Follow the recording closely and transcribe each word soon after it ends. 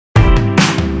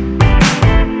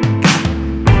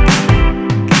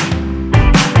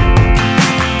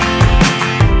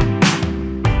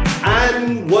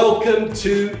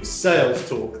to Sales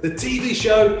Talk, the TV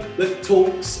show that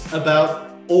talks about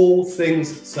all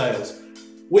things sales.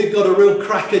 We've got a real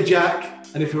crackerjack,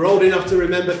 and if you're old enough to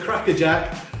remember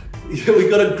crackerjack,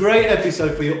 we've got a great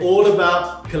episode for you all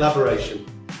about collaboration.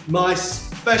 My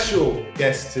special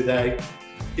guest today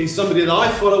is somebody that I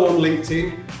follow on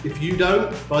LinkedIn. If you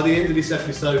don't, by the end of this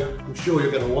episode, I'm sure you're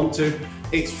going to want to.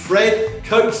 It's Fred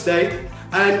Copestake,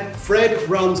 and Fred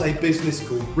runs a business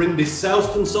called Brindis Sales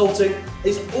Consulting.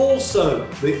 He's also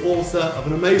the author of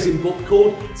an amazing book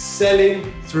called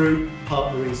Selling Through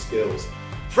Partnering Skills.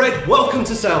 Fred, welcome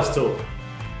to Sales Talk.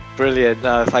 Brilliant.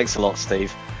 No, thanks a lot,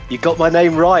 Steve. You got my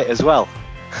name right as well.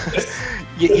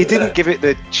 you didn't give it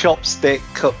the chopstick,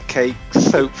 cupcake,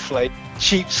 soap flake,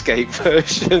 cheapskate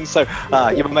version. So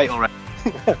you're my mate already.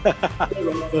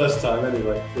 First time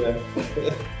anyway. Yeah.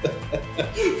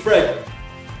 Fred,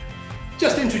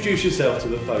 just introduce yourself to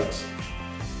the folks.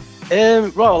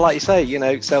 Well, like you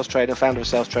say, sales trainer, founder of a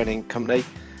sales training company.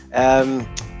 Been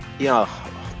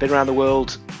around the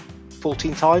world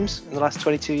 14 times in the last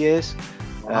 22 years.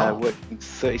 Wow. Worked in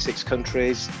 36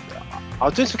 countries. I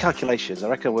was doing some calculations. I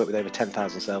reckon I worked with over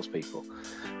 10,000 salespeople.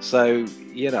 So,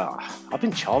 I've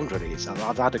been charmed really.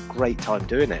 I've had a great time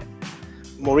doing it.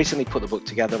 More recently put the book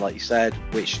together, like you said,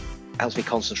 which helps me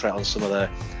concentrate on some of the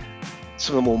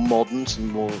more modern,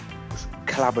 some more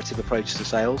collaborative approaches to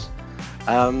sales.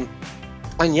 And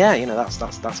yeah,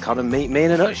 that's kind of me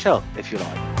in a nutshell, if you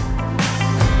like.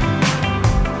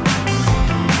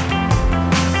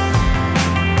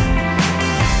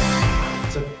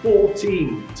 So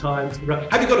 14 times.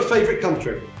 Have you got a favourite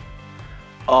country?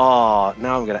 Oh,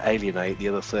 now I'm going to alienate the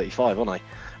other 35, aren't I?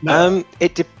 No.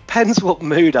 It depends what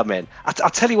mood I'm in.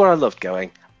 I'll tell you where I loved going.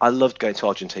 I loved going to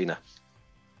Argentina.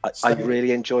 I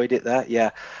really enjoyed it there. Yeah.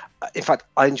 In fact,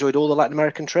 I enjoyed all the Latin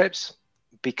American trips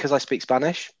because I speak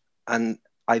Spanish and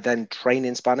I then train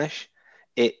in Spanish.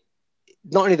 It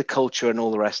not only the culture and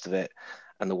all the rest of it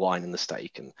and the wine and the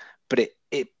steak, but it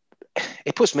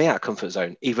puts me out of comfort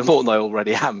zone even more than I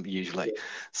already am usually.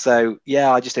 So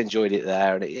yeah, I just enjoyed it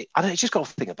there, and it's just got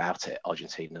a thing about it.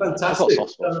 Argentina, fantastic.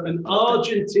 An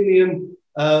Argentinian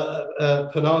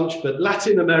panache, but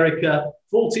Latin America,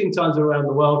 14 times around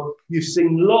the world. You've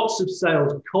seen lots of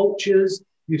sales cultures.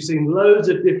 You've seen loads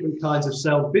of different kinds of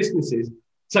sales businesses.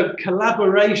 So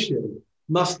collaboration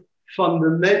must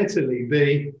fundamentally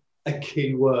be a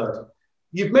key word.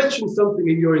 You've mentioned something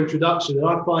in your introduction that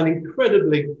I find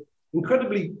incredibly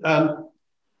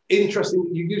interesting.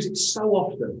 You use it so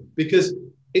often because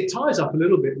it ties up a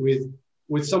little bit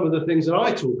with some of the things that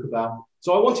I talk about.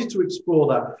 So I wanted to explore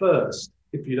that first,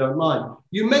 if you don't mind.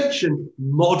 You mentioned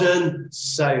modern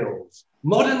sales.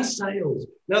 Modern sales.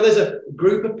 Now, there's a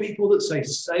group of people that say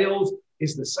sales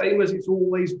is the same as it's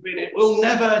always been. It will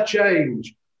never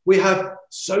change. We have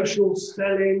social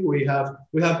selling. We have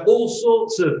all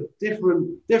sorts of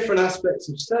different aspects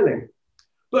of selling.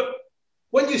 But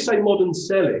when you say modern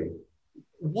selling,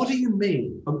 what do you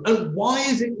mean? And why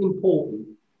is it important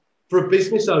for a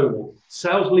business owner,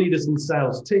 sales leaders and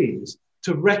sales teams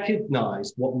to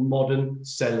recognize what modern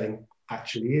selling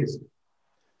actually is?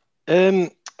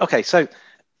 Okay, so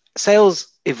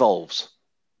sales evolves.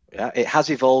 Yeah, it has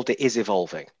evolved. It is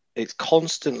evolving. It's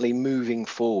constantly moving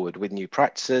forward with new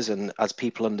practices and as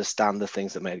people understand the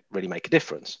things that really make a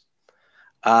difference.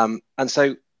 And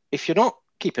so if you're not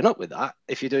keeping up with that,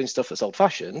 if you're doing stuff that's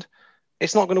old-fashioned,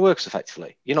 it's not going to work as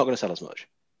effectively. You're not going to sell as much.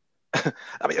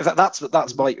 I mean,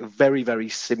 that's my very, very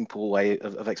simple way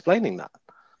of explaining that.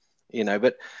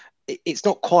 But it's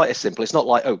not quite as simple. It's not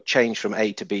like, change from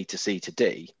A to B to C to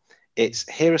D. It's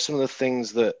here are some of the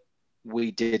things that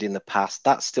we did in the past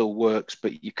that still works,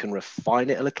 but you can refine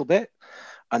it a little bit.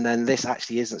 And then this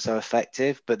actually isn't so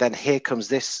effective, but then here comes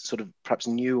this sort of perhaps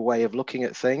new way of looking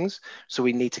at things. So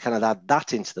we need to kind of add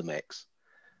that into the mix.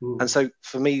 And so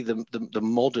for me, the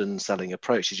modern selling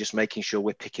approach is just making sure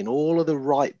we're picking all of the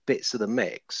right bits of the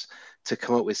mix to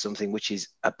come up with something which is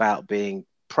about being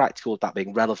practical, about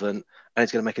being relevant, and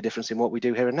it's going to make a difference in what we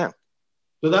do here and now.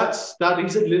 So that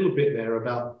is a little bit there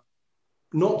about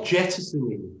not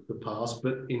jettisoning the past,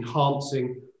 but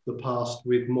enhancing the past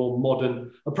with more modern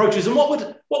approaches. And what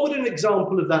would an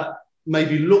example of that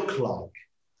maybe look like?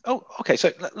 Oh, okay.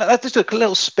 So let's just do a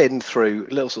little spin through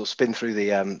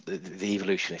the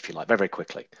evolution, if you like, very, very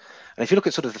quickly. And if you look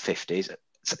at sort of the 50s,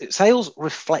 sales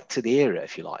reflected the era,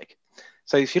 if you like.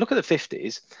 So if you look at the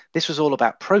 50s, this was all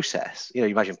about process. You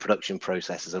imagine production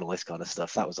processes and all this kind of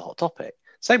stuff. That was the hot topic.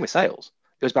 Same with sales.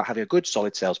 It was about having a good,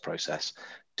 solid sales process,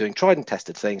 doing tried and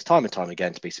tested things time and time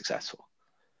again to be successful.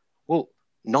 Well,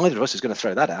 neither of us is going to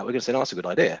throw that out. We're going to say, no, that's a good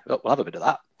idea. We'll have a bit of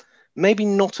that. Maybe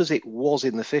not as it was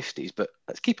in the 50s, but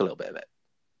let's keep a little bit of it.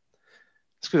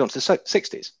 Let's move on to the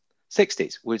 60s.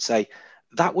 60s, we'd say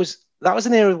that was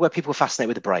an era where people were fascinated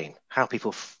with the brain, how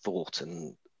people thought,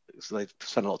 and so they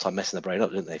spent a lot of time messing the brain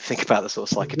up, didn't they? Think about the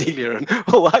sort of psychedelia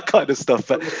and all that kind of stuff.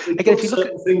 But again, if you look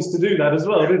at things to do that as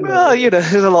well, didn't well, they?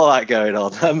 there's a lot of that going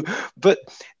on. But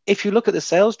if you look at the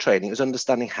sales training, it was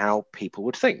understanding how people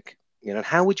would think, and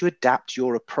how would you adapt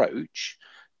your approach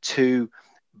to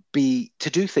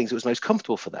do things that was most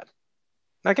comfortable for them.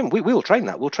 Now, again, we will train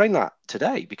that. We'll train that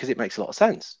today because it makes a lot of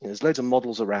sense. There's loads of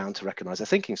models around to recognize their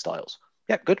thinking styles.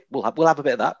 Yeah, good. We'll have a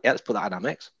bit of that. Yeah, let's put that in our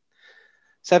mix.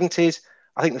 70s,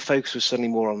 I think the focus was suddenly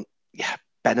more on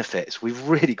benefits. We've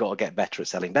really got to get better at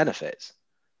selling benefits.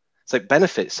 So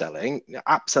benefit selling,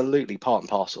 absolutely part and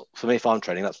parcel. For me, if I'm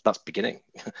training, that's beginning.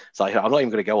 So I'm not even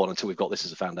going to go on until we've got this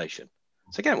as a foundation.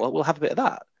 So again, we'll have a bit of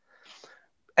that.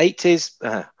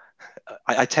 80s,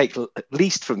 I take at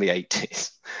least from the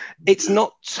 80s. It's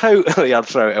not totally, I'll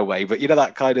throw it away, but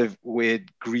that kind of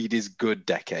weird greed is good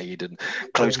decade and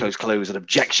close and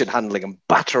objection handling and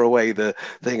batter away the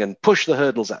thing and push the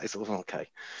hurdles out. It's okay.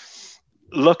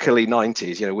 Luckily,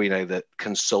 90s, we know that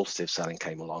consultative selling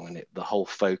came along, and the whole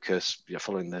focus,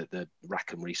 following the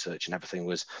Rackham research and everything,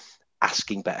 was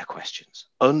asking better questions,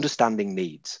 understanding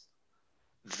needs.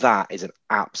 That is an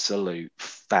absolute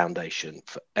foundation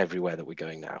for everywhere that we're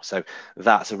going now. So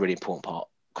that's a really important part.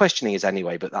 Questioning is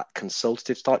anyway, but that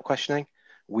consultative type questioning,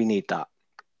 we need that.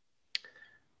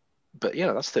 But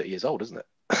that's 30 years old, isn't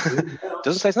it?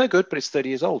 Doesn't say it's no good, but it's 30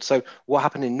 years old. So what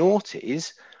happened in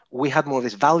noughties, we had more of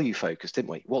this value focus, didn't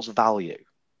we? What's value?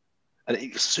 And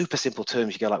it's super simple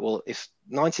terms. You go like, well, if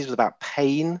 90s was about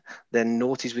pain, then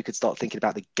noughties, we could start thinking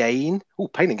about the gain. Oh,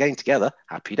 pain and gain together,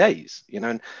 happy days,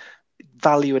 and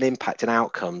value and impact and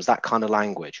outcomes, that kind of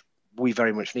language. We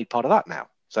very much need part of that now.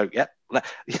 So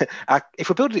if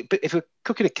we're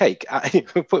cooking a cake,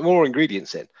 we put more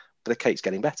ingredients in, but the cake's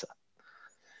getting better.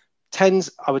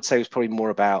 10s, I would say, was probably more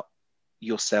about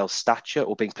your sales stature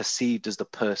or being perceived as the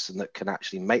person that can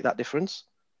actually make that difference.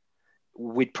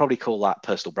 We'd probably call that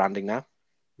personal branding now.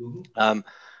 Mm-hmm.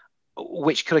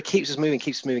 Which kind of keeps us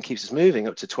moving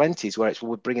up to 20s, where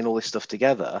we're bringing all this stuff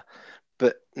together.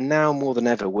 But now more than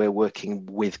ever, we're working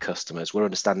with customers. We're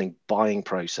understanding buying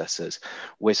processes.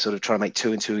 We're sort of trying to make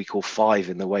 2 and 2 equal 5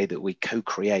 in the way that we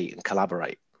co-create and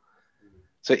collaborate.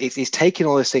 So it's taking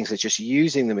all those things and just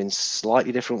using them in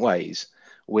slightly different ways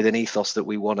with an ethos that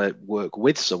we want to work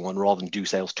with someone rather than do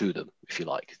sales to them, if you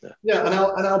like. Yeah, and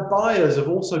our buyers have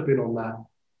also been on that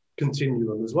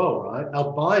continuum as well, right?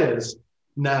 Our buyers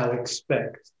now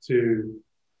expect to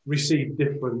receive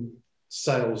different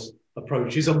sales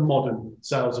approaches, a modern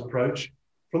sales approach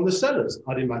from the sellers,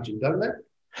 I'd imagine, don't they?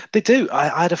 They do.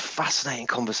 I had a fascinating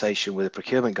conversation with a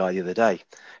procurement guy the other day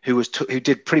who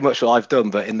did pretty much what I've done,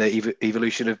 but in the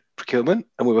evolution of procurement,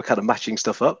 and we were kind of matching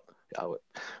stuff up.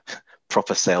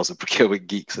 Proper sales and procurement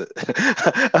geeks.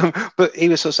 But he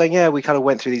was sort of saying, we kind of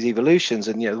went through these evolutions,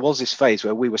 and there was this phase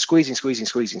where we were squeezing,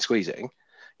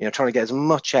 trying to get as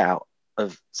much out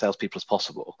of salespeople as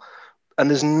possible, and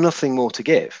there's nothing more to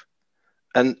give.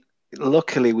 And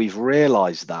luckily, we've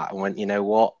realized that and went,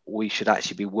 what? We should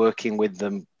actually be working with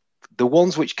them. The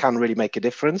ones which can really make a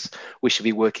difference, we should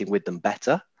be working with them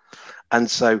better. And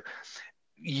so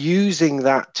using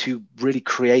that to really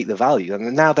create the value.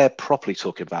 And now they're properly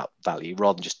talking about value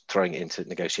rather than just throwing it into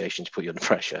negotiation to put you under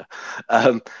pressure.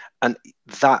 And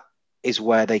that is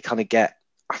where they kind of get,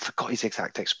 I forgot his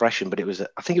exact expression, but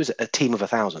I think it was a team of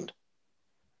 1,000.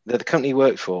 The company he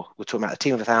worked for, we're talking about a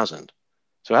team of 1,000.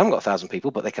 So I haven't got 1,000 people,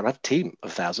 but they can have a team of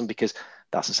 1,000 because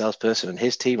that's a salesperson and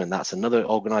his team, and that's another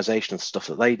organization of stuff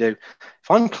that they do. If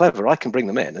I'm clever, I can bring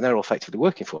them in and they're all effectively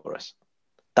working for us.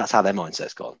 That's how their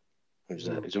mindset's gone. It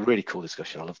was a really cool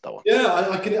discussion. I love that one.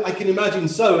 Yeah, I can imagine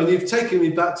so. And you've taken me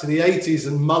back to the 80s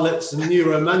and mullets and new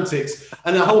romantics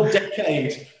and a whole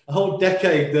decade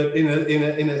that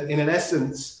in an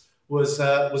essence was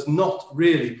not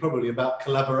really probably about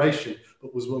collaboration,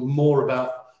 but was more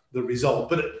about the result.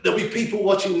 But there'll be people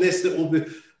watching this that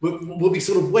will be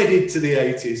sort of wedded to the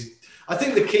 80s. I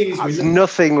think the key is there's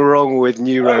nothing wrong with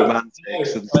new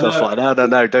romantics and stuff like that.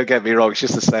 No, don't get me wrong. It's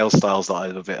just the sales styles that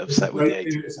I'm a bit upset with.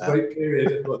 It's a great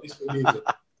period, at least for music.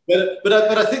 But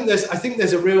I think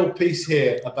there's a real piece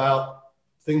here about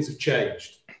things have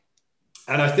changed,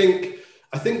 and I think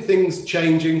things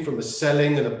changing from a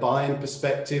selling and a buying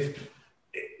perspective.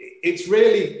 It's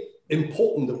really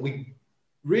important that we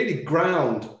really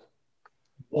ground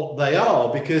what they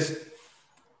are, because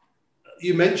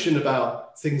you mentioned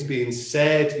about things being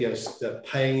said,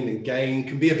 pain and gain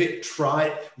can be a bit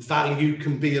trite, value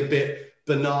can be a bit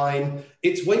benign.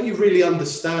 It's when you really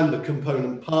understand the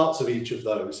component parts of each of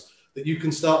those that you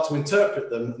can start to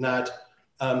interpret them and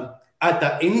add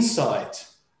that insight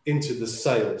into the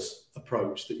sales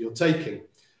approach that you're taking.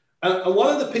 And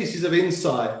one of the pieces of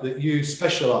insight that you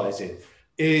specialize in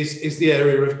is the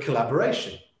area of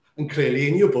collaboration. And clearly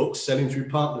in your book, Selling Through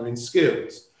Partnering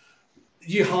Skills,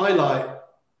 you highlight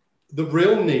the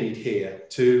real need here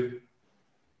to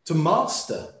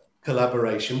master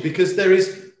collaboration, because there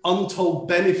is untold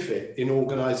benefit in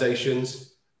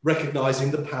organizations recognizing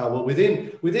the power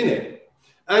within it.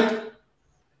 And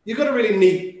you've got a really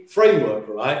neat framework,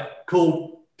 right,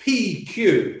 called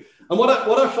PQ. And what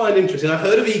I find interesting, I've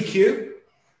heard of EQ,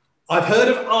 I've heard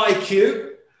of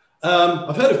IQ,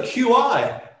 I've heard of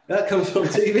QI. That comes from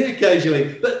TV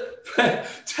occasionally. But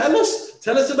tell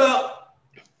us about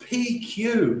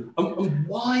PQ and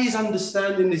why is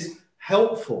understanding this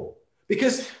helpful?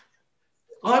 Because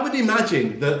I would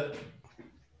imagine that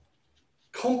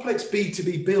complex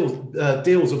B2B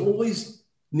deals have always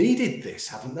needed this,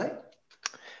 haven't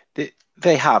they?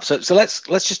 They have. So let's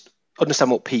just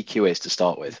understand what PQ is to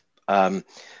start with.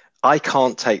 I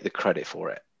can't take the credit for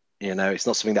it. You know, it's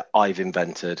not something that I've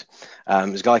invented.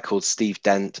 There's a guy called Steve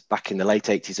Dent back in the late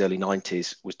 80s, early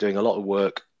 90s, was doing a lot of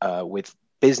work with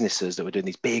businesses that were doing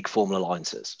these big formal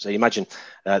alliances. So you imagine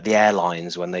the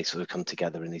airlines when they sort of come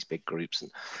together in these big groups.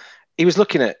 And he was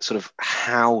looking at sort of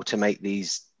how to make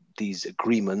these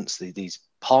agreements, these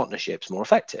partnerships more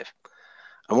effective.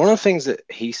 And one of the things that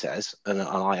he says, and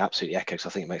I absolutely echo, because I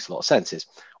think it makes a lot of sense, is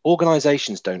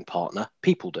organizations don't partner,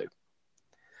 people do.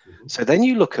 So then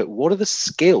you look at what are the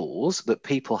skills that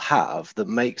people have that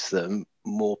makes them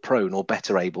more prone or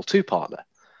better able to partner.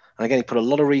 And again, he put a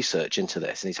lot of research into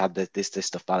this, and he's had this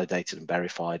stuff validated and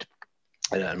verified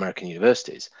at American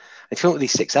universities. And he came up with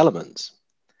these 6 elements.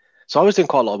 So I was doing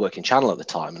quite a lot of work in channel at the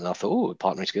time, and I thought, oh,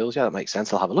 partnering skills, yeah, that makes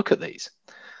sense. I'll have a look at these.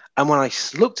 And when I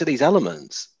looked at these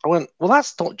elements, I went, well,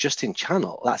 that's not just in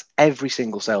channel. That's every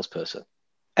single salesperson,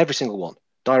 every single one,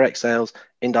 direct sales,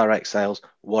 indirect sales,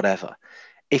 whatever.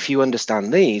 If you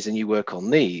understand these and you work on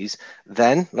these,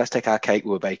 then let's take our cake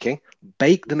we're baking,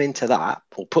 bake them into that,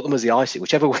 or put them as the icing,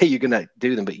 whichever way you're going to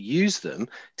do them, but use them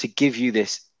to give you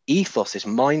this ethos, this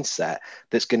mindset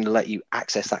that's going to let you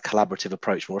access that collaborative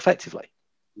approach more effectively.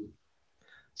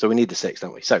 So we need the 6,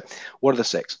 don't we? So what are the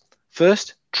 6?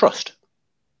 First, trust.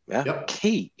 Yeah. Yep.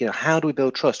 Key. You know, how do we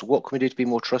build trust? What can we do to be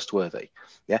more trustworthy?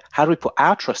 Yeah. How do we put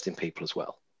our trust in people as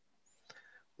well?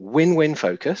 Win-win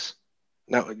focus.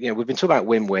 Now, you know, we've been talking about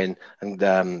win-win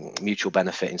and mutual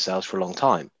benefit in sales for a long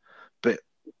time, but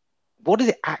what does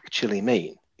it actually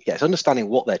mean? Yeah, it's understanding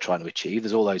what they're trying to achieve.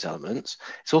 There's all those elements.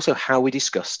 It's also how we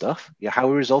discuss stuff, yeah, how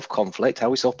we resolve conflict, how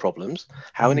we solve problems,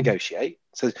 how we negotiate.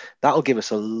 So that'll give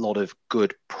us a lot of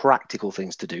good practical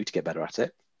things to do to get better at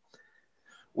it.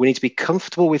 We need to be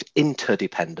comfortable with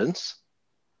interdependence.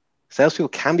 Salespeople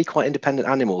can be quite independent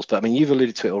animals, but I mean, you've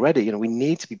alluded to it already. You know, we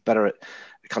need to be better at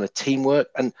kind of teamwork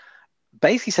and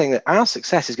basically saying that our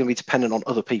success is going to be dependent on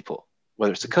other people,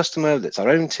 whether it's the customer, whether it's our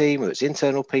own team, whether it's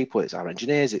internal people, it's our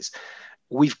engineers.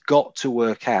 We've got to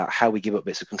work out how we give up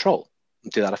bits of control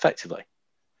and do that effectively.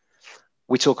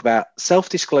 We talk about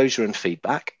self-disclosure and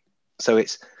feedback. So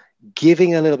it's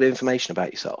giving a little bit of information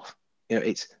about yourself. You know,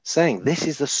 it's saying, this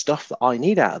is the stuff that I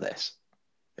need out of this.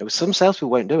 You know, some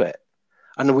salespeople won't do it.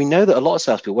 And we know that a lot of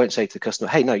salespeople won't say to the customer,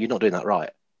 hey, no, you're not doing that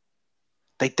right.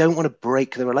 They don't want to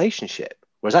break the relationship.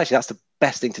 Whereas actually that's the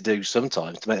best thing to do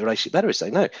sometimes to make the relationship better is say,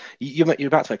 no, you're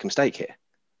about to make a mistake here.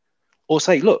 Or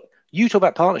say, look, you talk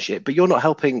about partnership, but you're not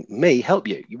helping me help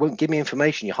you. You won't give me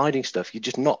information. You're hiding stuff. You're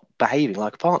just not behaving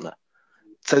like a partner.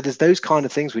 So there's those kind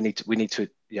of things we need to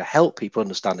help people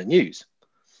understand and use.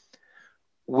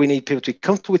 We need people to be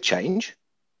comfortable with change.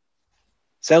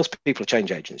 Salespeople are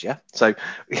change agents, yeah? So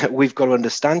we've got to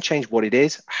understand change, what it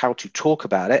is, how to talk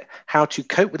about it, how to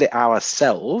cope with it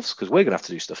ourselves, because we're going to have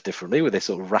to do stuff differently with this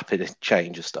sort of rapid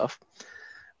change of stuff,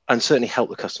 and certainly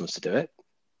help the customers to do it.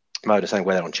 I would say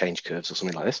where they're on change curves or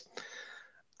something like this.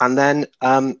 And then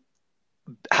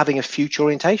having a future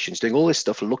orientation, doing all this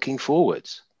stuff looking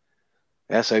forwards.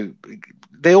 Yeah, so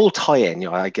they all tie in. You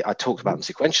know, I talked about them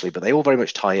sequentially, but they all very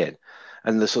much tie in.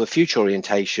 And the sort of future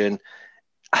orientation,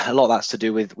 a lot of that's to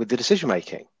do with the decision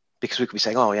making, because we could be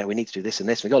saying, oh yeah, we need to do this and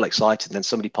this. We got all excited, and then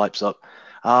somebody pipes up,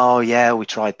 oh yeah, we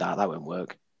tried that won't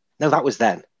work. No, that was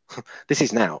then. This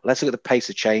is now. Let's look at the pace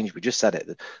of change. We just said it,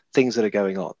 the things that are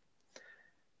going on.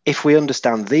 If we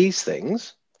understand these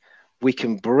things, we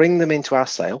can bring them into our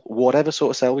sale, whatever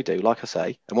sort of sale we do, like I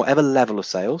say, and whatever level of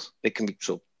sales. It can be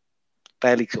sort of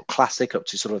fairly sort of classic up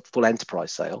to sort of full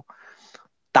enterprise sale.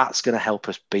 That's going to help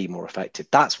us be more effective.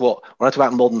 That's what, when I talk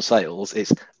about modern sales,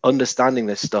 it's understanding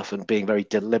this stuff and being very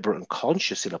deliberate and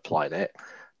conscious in applying it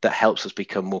that helps us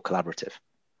become more collaborative.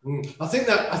 I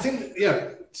think, yeah,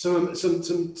 some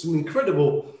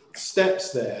incredible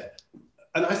steps there.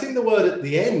 And I think the word at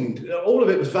the end, all of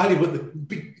it was valuable, but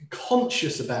be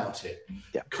conscious about it.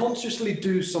 Yeah. Consciously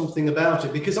do something about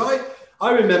it. Because I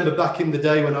remember back in the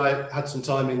day when I had some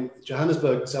time in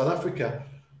Johannesburg, South Africa,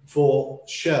 for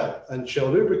Shell and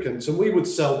Shell lubricants, and we would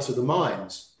sell to the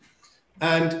mines,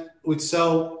 and we'd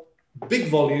sell big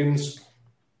volumes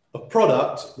of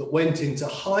product that went into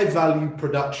high value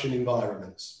production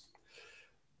environments.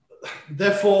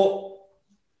 Therefore,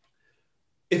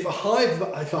 if a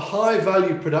high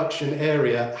value production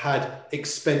area had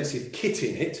expensive kit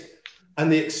in it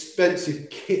and the expensive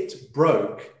kit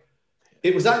broke,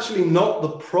 it was actually not the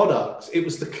product, it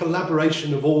was the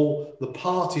collaboration of all the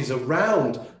parties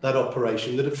around that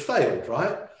operation that had failed,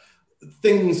 right?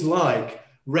 Things like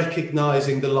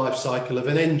recognizing the life cycle of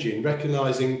an engine,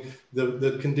 recognizing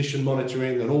the condition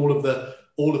monitoring and all of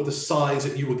the signs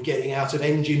that you were getting out of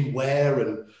engine wear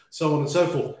and so on and so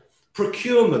forth.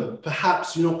 Procurement,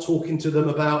 perhaps you're not talking to them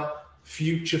about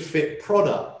future fit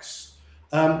products.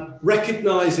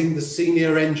 Recognizing the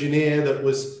senior engineer that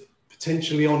was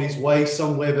potentially on his way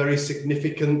somewhere very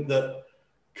significant that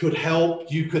could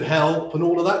help, you could help, and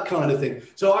all of that kind of thing.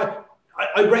 So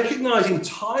I recognize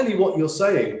entirely what you're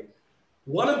saying.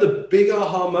 One of the big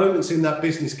aha moments in that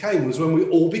business came was when we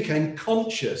all became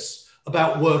conscious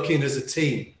about working as a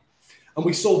team. And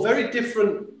we saw very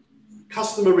different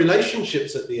customer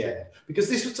relationships at the end, because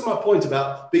this was to my point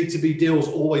about B2B deals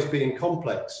always being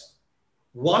complex.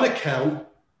 One account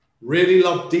really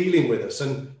loved dealing with us,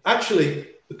 and actually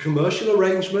the commercial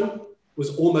arrangement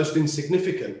was almost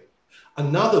insignificant.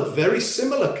 Another very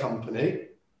similar company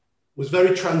was very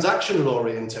transactional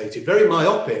orientated, very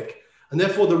myopic, and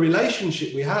therefore the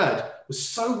relationship we had was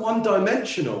so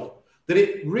one-dimensional that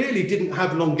it really didn't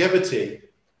have longevity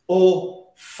or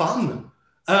fun.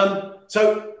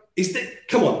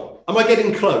 Come on, am I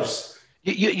getting close?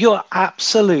 You're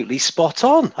absolutely spot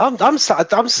on. I'm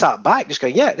sat back just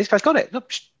going, yeah, this guy's got it.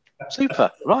 Look,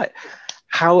 super, right.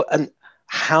 How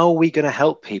are we going to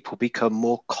help people become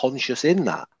more conscious in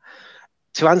that?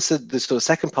 To answer the sort of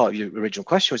second part of your original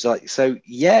question was like, so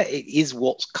yeah, it is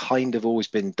what's kind of always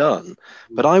been done,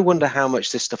 but I wonder how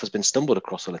much this stuff has been stumbled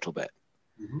across a little bit.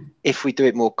 Mm-hmm. If we do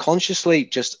it more consciously,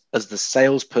 just as the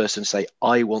salesperson say,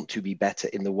 I want to be better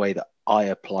in the way that I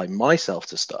apply myself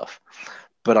to stuff,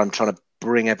 but I'm trying to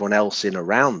bring everyone else in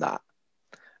around that,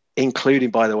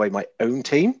 including, by the way, my own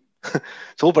team.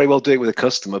 It's all very well doing it with a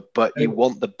customer, but you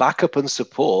want the backup and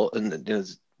support. And you know,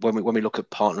 when we look at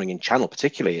partnering in channel,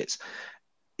 particularly, it's,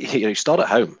 you start at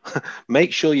home.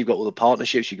 Make sure you've got all the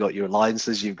partnerships, you've got your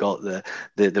alliances, you've got the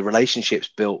relationships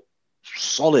built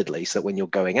solidly, so that when you're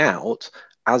going out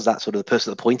as that sort of the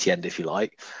person at the pointy end, if you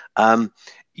like,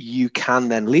 you can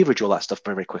then leverage all that stuff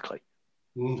very, very quickly.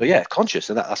 Mm-hmm. So yeah, conscious,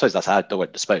 and I suppose that's how I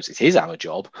suppose it is our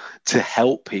job to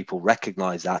help people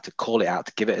recognize that, to call it out,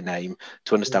 to give it a name,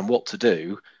 to understand what to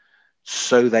do,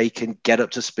 so they can get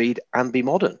up to speed and be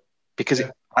modern. Because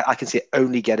I can see it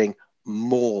only getting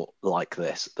more like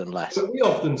this than less. So we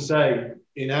often say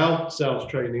in our sales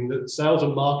training that sales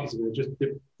and marketing are just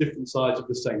different sides of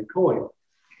the same coin.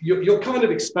 You're kind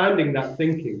of expanding that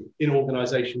thinking in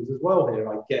organizations as well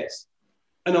here, I guess.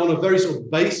 And on a very sort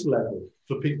of base level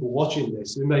for people watching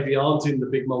this who maybe aren't in the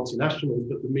big multinationals,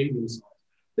 but the medium size,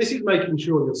 this is making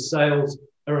sure your sales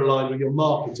are aligned with your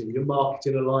marketing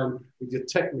aligned with your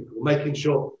technical, making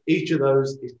sure each of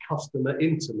those is customer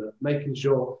intimate, making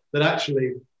sure that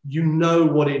actually you know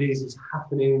what it is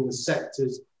happening in the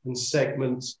sectors and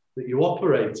segments that you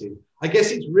operate in. I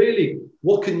guess it's really,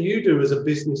 what can you do as a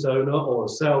business owner or a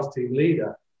sales team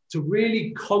leader to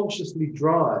really consciously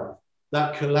drive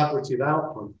that collaborative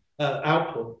output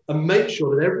and make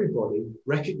sure that everybody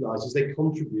recognizes they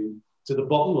contribute to the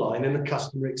bottom line and the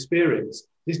customer experience.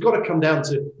 It's got to come down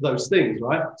to those things,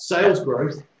 right? Sales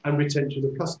growth and retention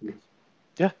of customers.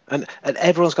 Yeah, and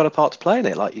everyone's got a part to play in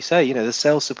it. Like you say, you know, the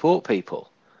sales support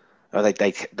people,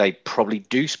 they probably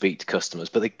do speak to customers,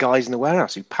 but the guys in the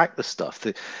warehouse who pack the stuff,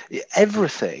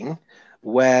 everything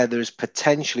where there's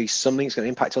potentially something that's going to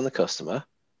impact on the customer,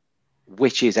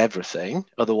 which is everything.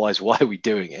 Otherwise, why are we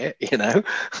doing it? You know,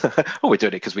 oh, we're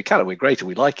doing it because we can, and we're great, and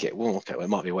we like it. Well, okay, well, it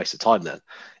might be a waste of time then.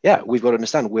 Yeah, we've got to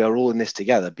understand we are all in this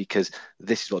together because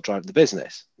this is what drives the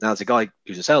business. Now, there's a guy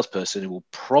who's a salesperson who will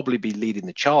probably be leading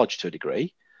the charge to a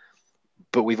degree,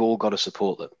 but we've all got to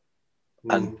support them.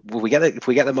 And if we get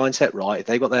the mindset right, if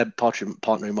they've got their partnering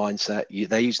mindset,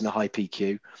 they're using the high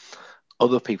PQ,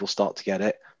 other people start to get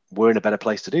it, we're in a better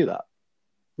place to do that.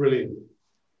 Brilliant.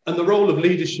 And the role of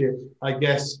leadership, I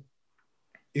guess,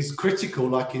 is critical,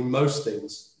 like in most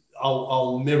things.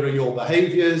 I'll mirror your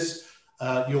behaviors.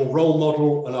 your role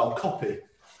model, and I'll copy.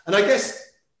 And I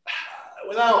guess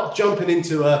without jumping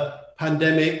into a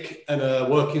pandemic and a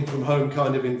working from home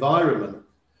kind of environment,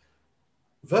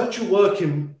 virtual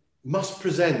working must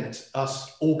present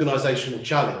us organizational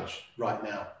challenge right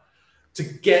now to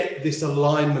get this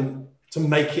alignment, to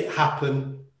make it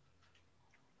happen.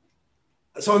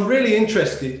 So I'm really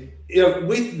interested,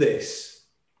 with this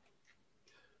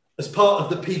as part of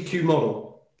the PQ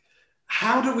model.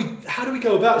 How do we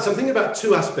go about it? So I'm thinking about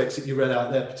two aspects that you read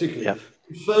out there, particularly. Yeah.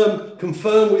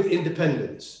 Confirm with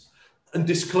independence and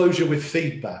disclosure with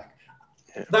feedback.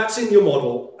 Yeah. That's in your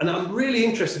model. And I'm really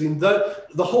interested in the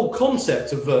whole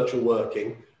concept of virtual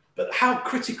working, but how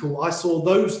critical I saw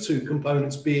those two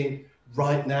components being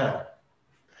right now.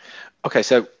 Okay,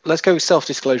 so let's go with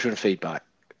self-disclosure and feedback.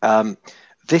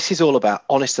 This is all about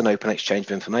honest and open exchange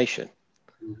of information.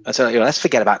 And so let's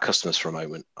forget about customers for a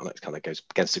moment. I know it kind of goes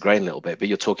against the grain a little bit, but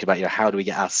you're talking about, how do we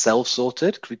get ourselves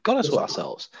sorted? Because we've got to sort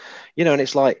ourselves, and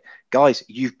it's like, guys,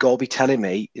 you've got to be telling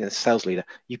me, sales leader,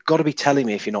 you've got to be telling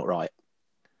me if you're not right.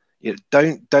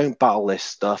 Don't battle this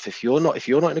stuff. If you're not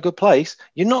in a good place,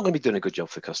 you're not going to be doing a good job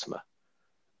for the customer.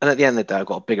 And at the end of the day, I've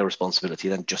got a bigger responsibility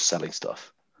than just selling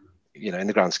stuff, in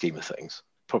the grand scheme of things.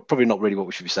 Probably not really what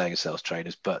we should be saying as sales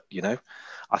trainers, but,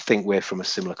 I think we're from a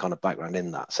similar kind of background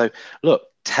in that. So look,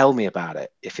 tell me about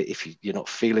it. If you're not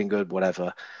feeling good,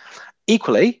 whatever.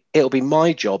 Equally, it'll be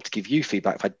my job to give you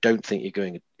feedback if I don't think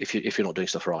if you're not doing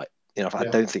stuff right. If I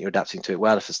don't think you're adapting to it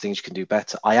well, if there's things you can do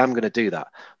better, I am going to do that.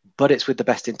 But it's with the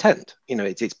best intent.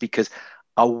 It's because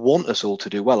I want us all to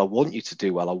do well. I want you to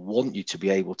do well. I want you to be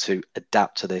able to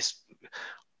adapt to this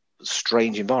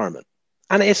strange environment.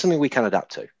 And it is something we can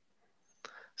adapt to.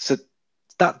 So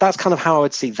that's kind of how I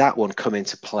would see that one come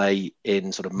into play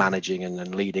in sort of managing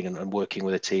and leading and working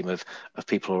with a team of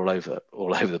people all over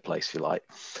the place, if you like.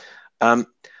 And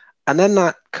then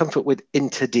that comfort with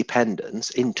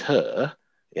interdependence,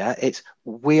 it's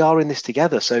we are in this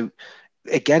together. So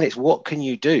again, it's what can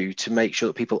you do to make sure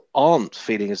that people aren't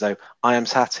feeling as though I am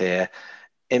sat here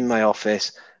in my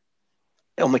office,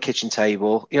 on my kitchen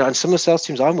table, and some of the sales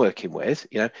teams I'm working with,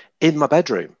 in my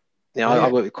bedroom. I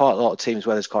work with quite a lot of teams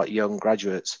where there's quite young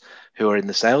graduates who are in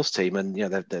the sales team, and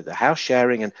they're house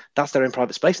sharing, and that's their own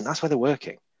private space, and that's where they're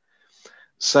working.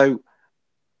 So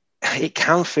it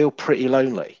can feel pretty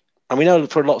lonely, and we know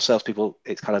for a lot of salespeople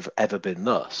it's kind of ever been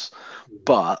thus,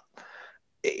 but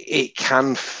it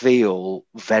can feel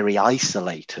very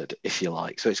isolated, if you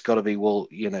like. So it's got to be,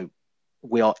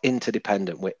 we are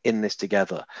interdependent. We're in this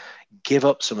together. Give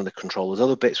up some of the control. There's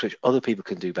other bits which other people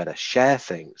can do better. Share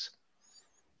things.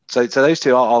 So those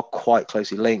two are quite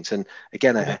closely linked. And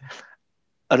again,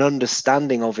 an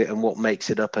understanding of it and what makes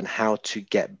it up and how to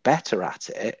get better at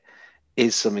it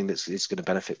is something that's going to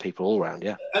benefit people all around.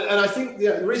 Yeah. And I think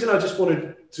the reason I just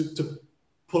wanted to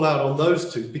pull out on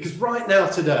those two, because right now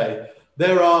today,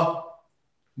 there are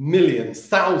millions,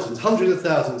 thousands, hundreds of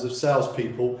thousands of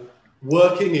salespeople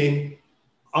working in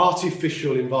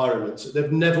artificial environments that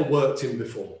they've never worked in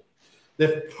before.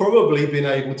 They've probably been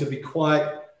able to be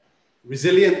quite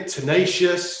resilient,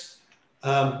 tenacious,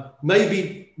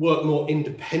 maybe work more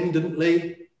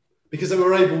independently because they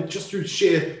were able, just through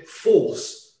sheer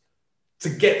force, to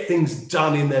get things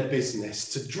done in their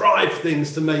business, to drive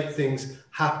things, to make things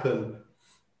happen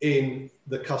in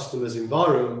the customer's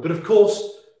environment. But of course,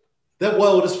 their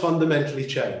world has fundamentally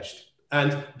changed,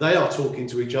 and they are talking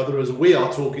to each other as we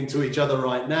are talking to each other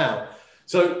right now.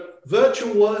 So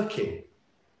virtual working,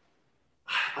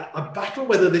 I battle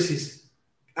whether this is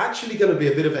actually going to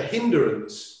be a bit of a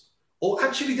hindrance, or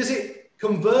actually does it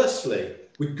conversely,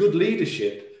 with good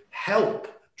leadership, help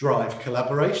drive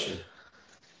collaboration?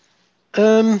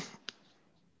 I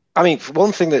mean,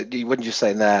 one thing that you wouldn't just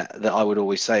say in there that I would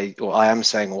always say, or I am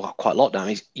saying quite a lot now,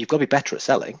 is you've got to be better at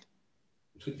selling.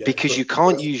 Yeah, because you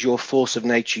can't use your force of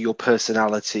nature, your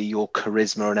personality, your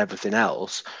charisma and everything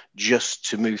else just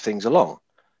to move things along.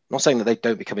 I'm not saying that they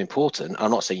don't become important.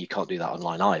 I'm not saying you can't do that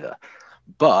online either.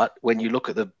 But when you look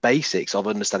at the basics of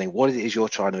understanding what it is you're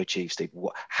trying to achieve, Steve,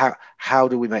 how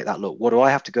do we make that look? What do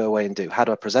I have to go away and do? How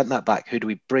do I present that back? Who do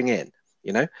we bring in?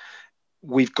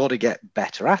 We've got to get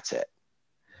better at it.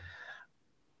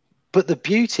 But the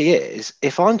beauty is,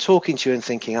 if I'm talking to you and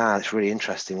thinking, it's really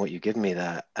interesting what you've given me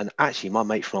there, and actually my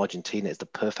mate from Argentina is the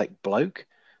perfect bloke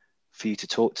for you to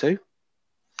talk to.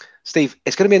 Steve,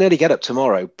 it's going to be an early get up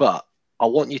tomorrow, but I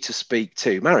want you to speak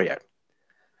to Mario.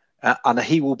 And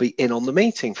he will be in on the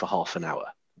meeting for half an hour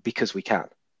because we can.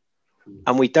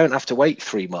 And we don't have to wait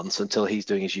 3 months until he's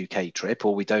doing his UK trip,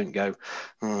 or we don't go,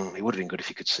 it would have been good if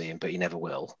you could see him, but you never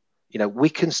will. we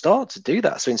can start to do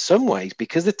that. So in some ways,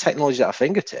 because the technology at our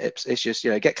fingertips, it's just,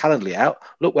 get Calendly out,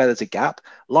 look where there's a gap,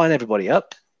 line everybody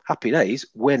up, happy days.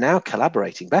 We're now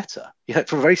collaborating better.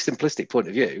 From a very simplistic point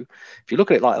of view, if you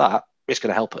look at it like that, it's going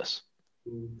to help us.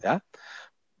 Yeah.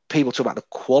 People talk about the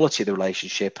quality of the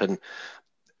relationship and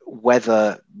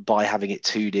whether by having it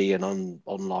 2D and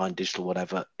online, digital,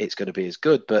 whatever, it's going to be as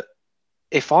good. But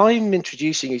if I'm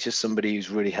introducing you to somebody who's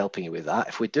really helping you with that,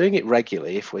 if we're doing it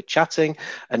regularly, if we're chatting,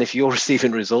 and if you're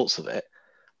receiving results of it,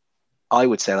 I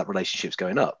would say that relationship's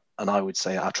going up. And I would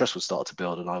say our trust would start to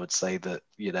build. And I would say that,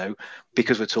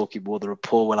 because we're talking more, the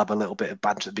rapport, we'll have a little bit of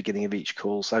banter at the beginning of each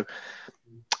call. So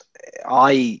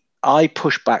I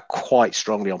push back quite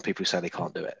strongly on people who say they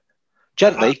can't do it.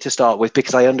 Gently to start with,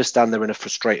 because I understand they're in a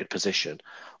frustrated position.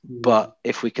 But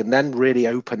if we can then really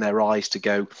open their eyes to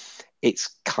go, it's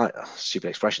kind of stupid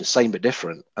expression, same but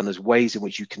different. And there's ways in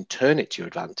which you can turn it to your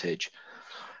advantage.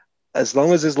 As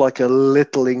long as there's like a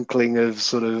little inkling of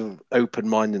sort of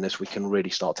open-mindedness, we can really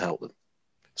start to help them.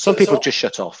 Some people have just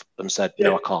shut off and said,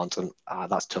 no, I can't. And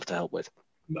that's tough to help with.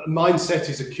 Mindset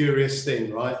is a curious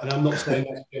thing, right? And I'm not saying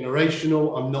that's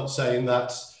generational. I'm not saying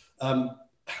that's,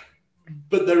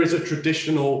 but there is a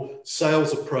traditional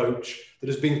sales approach that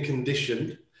has been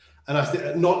conditioned. And I think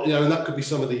and that could be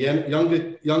some of the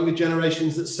younger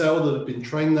generations that sell that have been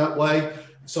trained that way.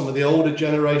 Some of the older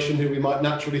generation who we might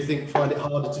naturally think find it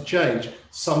harder to change.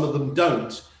 Some of them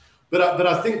don't. But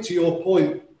I think to your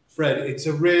point, Fred, it's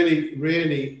a really,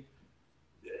 really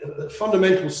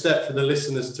fundamental step for the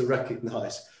listeners to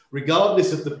recognize,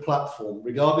 regardless of the platform,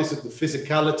 regardless of the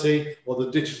physicality or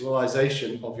the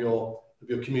digitalization of your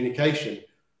communication.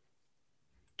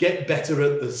 Get better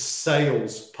at the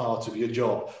sales part of your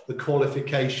job, the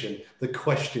qualification, the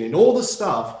questioning, all the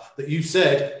stuff that you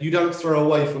said you don't throw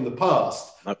away from the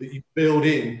past, that you build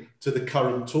in to the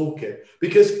current toolkit.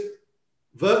 Because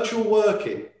virtual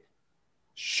working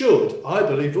should, I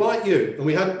believe, like you, and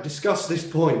we hadn't discussed this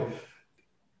point,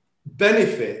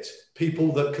 benefit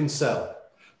people that can sell,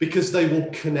 because they will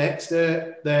connect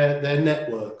their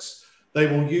networks. They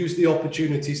will use the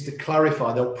opportunities to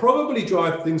clarify. They'll probably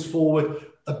drive things forward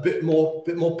a bit more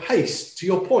pace, to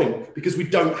your point, because we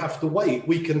don't have to wait.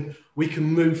 We can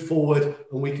move forward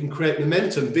and we can create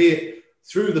momentum, be it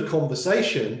through the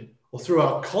conversation or through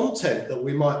our content that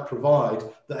we might provide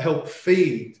that help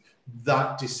feed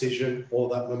that decision or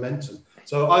that momentum.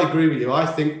 So I agree with you. I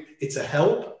think it's a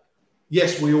help.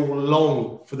 Yes, we all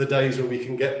long for the days when we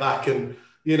can get back and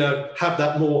have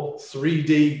that more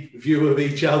 3D view of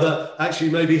each other,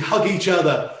 actually maybe hug each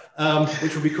other.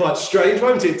 Which would be quite strange,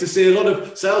 won't it, to see a lot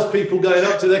of salespeople going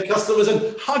up to their customers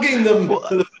and hugging them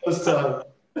for the first time.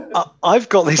 I've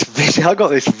got this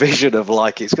vision of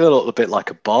like it's going to look a bit like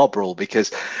a bar brawl,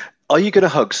 because are you going to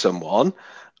hug someone?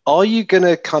 Are you going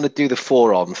to kind of do the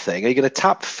forearm thing? Are you going to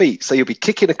tap feet? So you'll be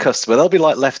kicking a customer. They'll be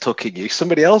like left hooking you.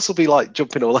 Somebody else will be like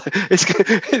jumping all over. It's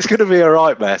going to be a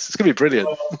right mess. It's going to be brilliant.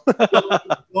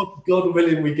 God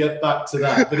willing, we get back to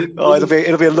that. But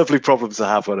it'll be a lovely problem to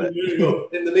have, won't it?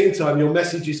 In the meantime, your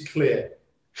message is clear.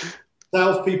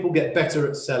 Salespeople get better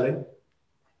at selling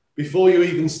before you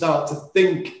even start to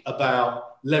think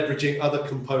about leveraging other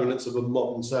components of a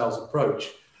modern sales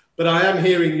approach. But I am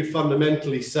hearing you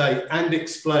fundamentally say and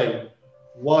explain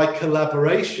why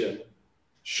collaboration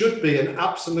should be an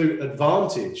absolute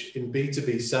advantage in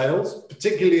B2B sales,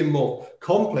 particularly in more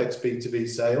complex B2B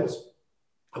sales,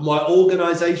 and why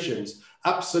organizations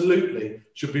absolutely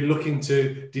should be looking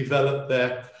to develop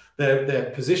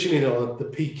their positioning on the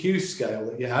PQ scale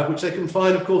that you have, which they can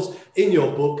find, of course, in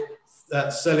your book,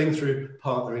 Selling Through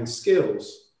Partnering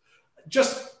Skills.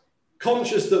 Just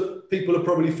conscious that people are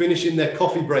probably finishing their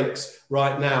coffee breaks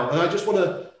right now. And I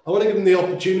want to give them the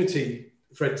opportunity,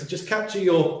 Fred, to just capture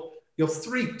your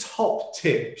 3 top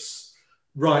tips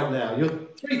right now. Your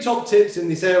 3 top tips in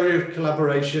this area of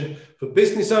collaboration for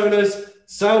business owners,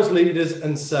 sales leaders,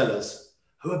 and sellers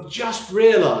who have just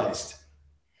realized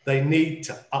they need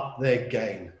to up their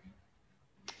game.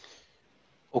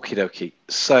 Okie dokie.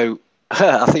 So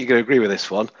I think you're going to agree with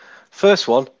this one. First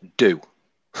one, do.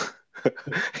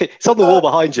 It's on the wall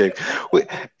behind you.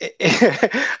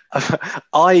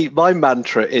 My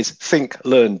mantra is think,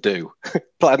 learn, do.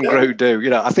 Plan, grow,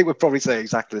 do. I think we're probably saying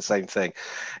exactly the same thing.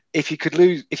 If you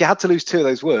had to lose 2 of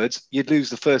those words, you'd lose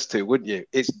the first 2, wouldn't you?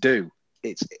 It's do.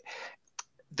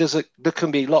 There can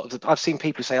be lots. I've seen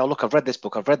people say, "Oh, look, I've read this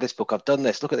book. I've done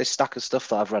this. Look at this stack of stuff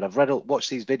that I've read.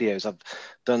 Watched these videos. I've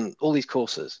done all these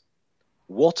courses."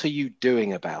 What are you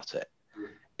doing about it?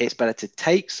 It's better to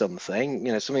take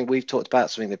something, something we've talked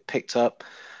about, something they've picked up,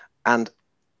 and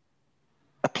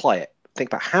apply it.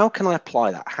 Think about, how can I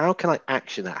apply that? How can I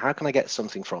action that? How can I get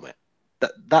something from it?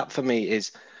 that for me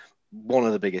is one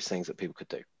of the biggest things that people could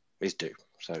do is do.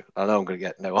 So I know I'm going to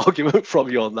get no argument from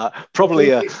you on that. Probably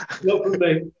not from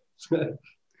me.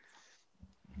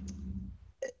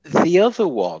 The other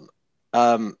one,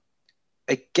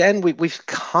 again, we've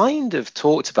kind of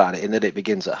talked about it in that it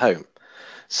begins at home.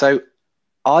 So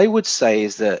I would say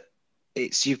is that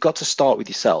you've got to start with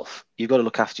yourself. You've got to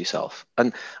look after yourself.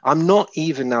 And I'm not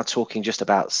even now talking just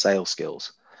about sales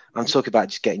skills. I'm talking about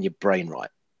just getting your brain right.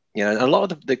 You know, and a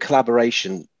lot of the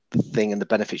collaboration thing and the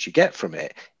benefits you get from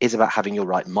it is about having your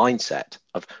right mindset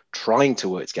of trying to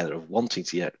work together, of wanting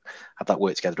to have that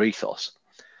work together ethos.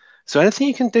 So anything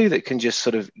you can do that can just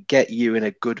sort of get you in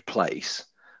a good place,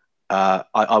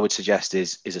 I would suggest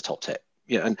is a top tip.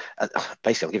 And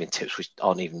basically I'm giving tips which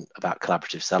aren't even about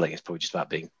collaborative selling. It's probably just about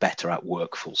being better at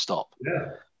work, full stop.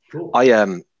 Yeah, cool.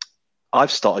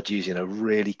 I've started using a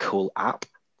really cool app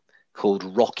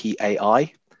called Rocky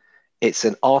AI. It's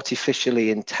an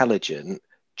artificially intelligent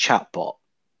chatbot.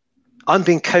 I'm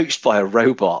being coached by a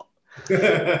robot.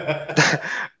 Now,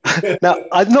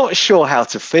 I'm not sure how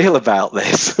to feel about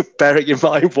this, bearing in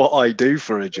mind what I do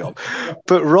for a job,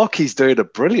 but Rocky's doing a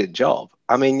brilliant job.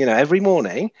 I mean, every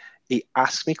morning he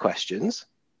asks me questions.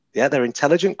 Yeah, they're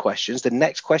intelligent questions. The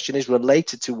next question is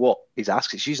related to what he's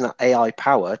asked. It's using that AI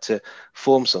power to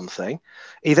form something.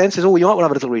 He then says, oh, you might want to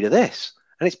have a little read of this.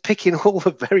 And it's picking all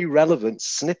the very relevant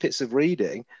snippets of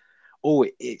reading. Oh,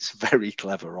 it's very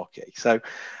clever, Rocky. So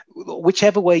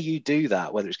whichever way you do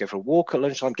that, whether it's go for a walk at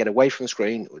lunchtime, get away from the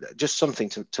screen, just something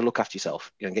to look after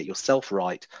yourself, and get yourself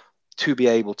right to be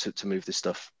able to move this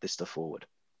stuff forward.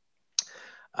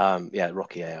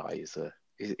 Rocky AI is a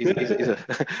you can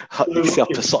see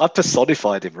I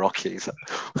personified him, Rocky. So,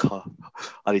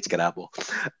 I need to get out more.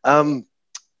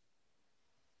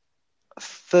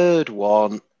 Third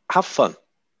one, have fun.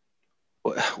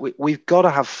 We've got to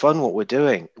have fun what we're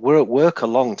doing. We're at work a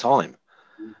long time,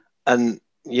 and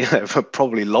for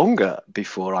probably longer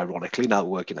before, ironically, now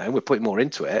working home, we're putting more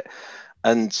into it,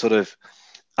 and sort of,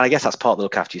 I guess that's part of the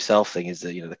look after yourself thing, is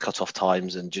that the cut-off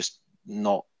times, and just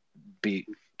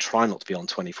try not to be on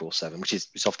 24/7, which is,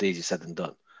 it's often easier said than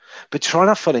done, but try and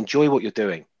have fun, enjoy what you're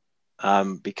doing,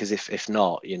 because if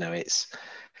not, it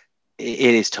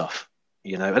is tough,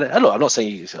 and look, I'm not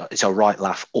saying it's a right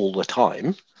laugh all the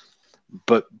time.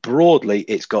 But broadly,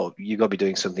 you've got to be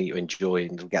doing something you enjoy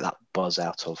and get that buzz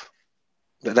out of.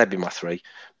 That'd be my three: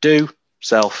 do,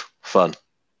 self, fun.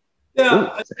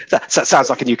 Yeah, ooh, that sounds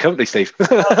like a new company, Steve. I'm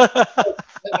going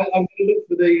to look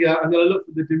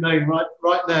for the domain right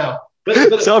now.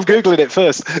 But So I'm googling it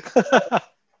first.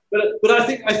 but I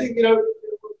think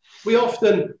we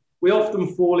often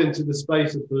fall into the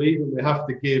space of believing we have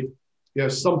to give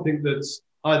something that's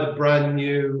either brand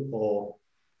new or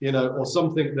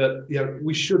something that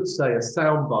we should say a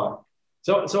soundbite.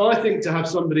 So I think to have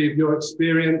somebody of your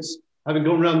experience, having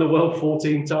gone around the world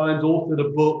 14 times, authored a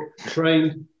book,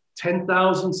 trained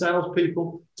 10,000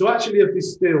 salespeople, to actually have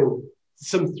distilled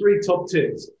some 3 top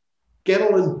tips: get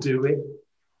on and do it,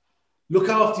 look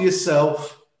after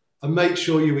yourself, and make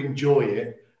sure you enjoy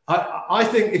it. I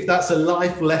think if that's a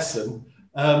life lesson,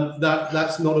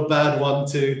 that's not a bad one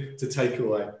to take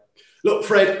away. Look,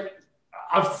 Fred,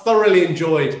 I've thoroughly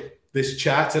enjoyed this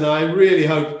chat, and I really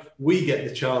hope we get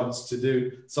the chance to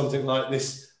do something like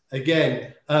this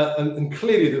again. And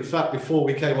clearly the fact before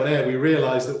we came on air, we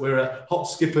realized that we're a hop,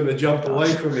 skip and a jump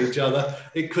away from each other.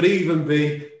 It could even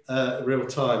be real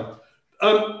time.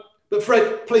 But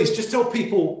Fred, please just tell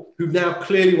people who now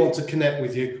clearly want to connect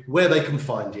with you where they can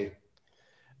find you.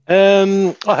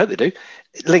 I hope they do.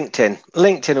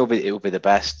 LinkedIn will be the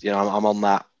best. I'm on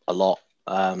that a lot.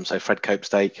 So Fred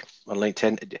Copestake on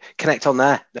LinkedIn, connect on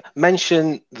there.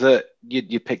 Mention that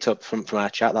you picked up from our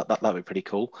chat. That would be pretty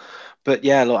cool. But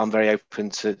yeah, look, I'm very open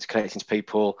to connecting to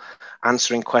people,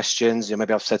 answering questions.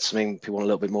 Maybe I've said something people want a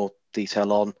little bit more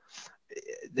detail on.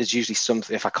 There's usually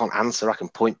something, if I can't answer, I can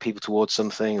point people towards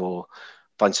something, or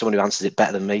find someone who answers it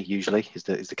better than me. Usually is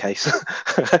the case.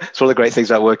 It's one of the great things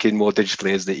about working more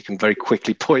digitally, is that you can very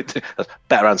quickly point to a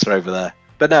better answer over there.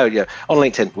 But no, on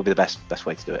LinkedIn will be the best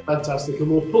way to do it. Fantastic.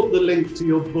 And we'll put the link to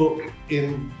your book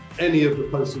in any of the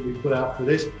posts that we put out for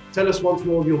this. Tell us once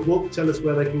more of your book. Tell us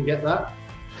where they can get that.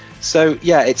 So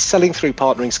yeah, it's Selling Through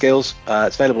Partnering Skills.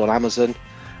 It's available on Amazon.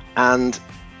 And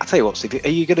I'll tell you what, Steve, if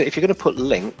you're going to put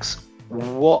links,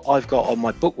 what I've got on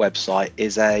my book website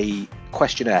is a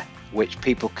questionnaire which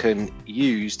people can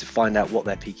use to find out what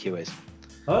their PQ is.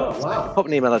 Oh, wow. So pop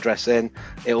an email address in,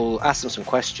 it will ask them some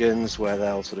questions where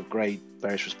they'll sort of grade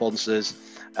various responses.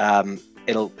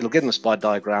 It'll give them a slide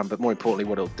diagram, but more importantly,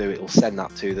 what it'll do, it'll send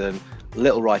that to them, a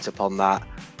little write-up on that,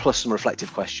 plus some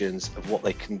reflective questions of what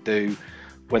they can do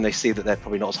when they see that they're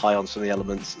probably not as high on some of the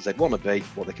elements as they'd want to be,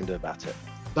 what they can do about it.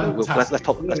 Fantastic. Let's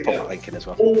pop that link in as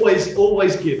well.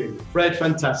 Always giving. Fred,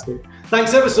 fantastic.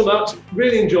 Thanks ever so much.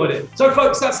 Really enjoyed it. So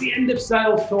folks, that's the end of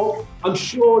Sales Talk. I'm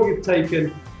sure you've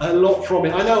taken a lot from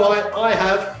it. I know I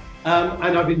have,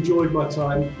 and I've enjoyed my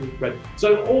time with Fred.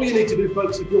 So all you need to do,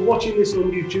 folks, if you're watching this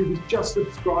on YouTube, is just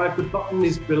subscribe. The button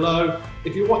is below.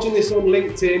 If you're watching this on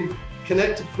LinkedIn,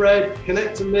 connect to Fred,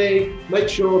 connect to me, make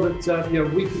sure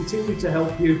that we continue to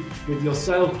help you with your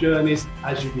sales journeys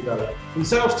as you develop. From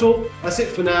Sales Talk, that's it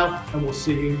for now, and we'll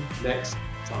see you next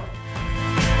time.